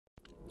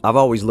I've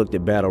always looked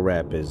at battle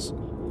rap as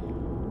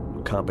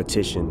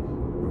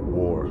competition,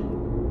 war.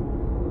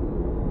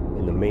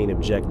 And the main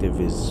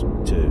objective is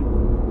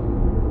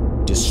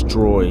to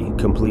destroy,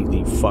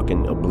 completely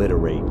fucking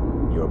obliterate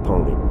your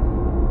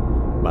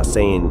opponent by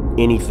saying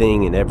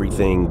anything and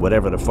everything,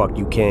 whatever the fuck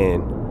you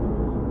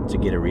can, to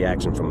get a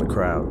reaction from the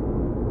crowd.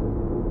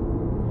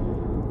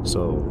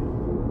 So,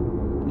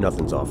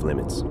 nothing's off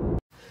limits.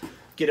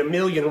 Get a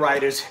million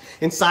writers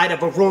inside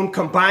of a room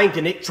combined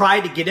in it. Try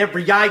to get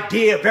every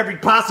idea of every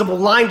possible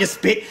line to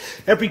spit.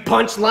 Every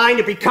punchline,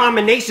 every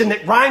combination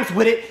that rhymes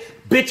with it.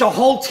 Bitch, a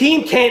whole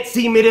team can't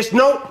see me, there's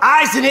no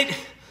eyes in it.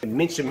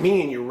 Mention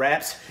me in your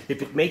raps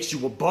if it makes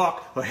you a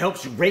buck or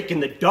helps you rake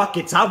in the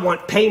ducats. I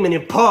want payment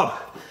in pub.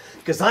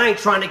 Cause I ain't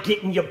trying to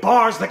get in your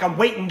bars like I'm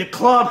waiting to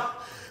club.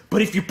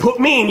 But if you put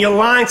me in your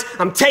lines,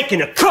 I'm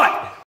taking a cut.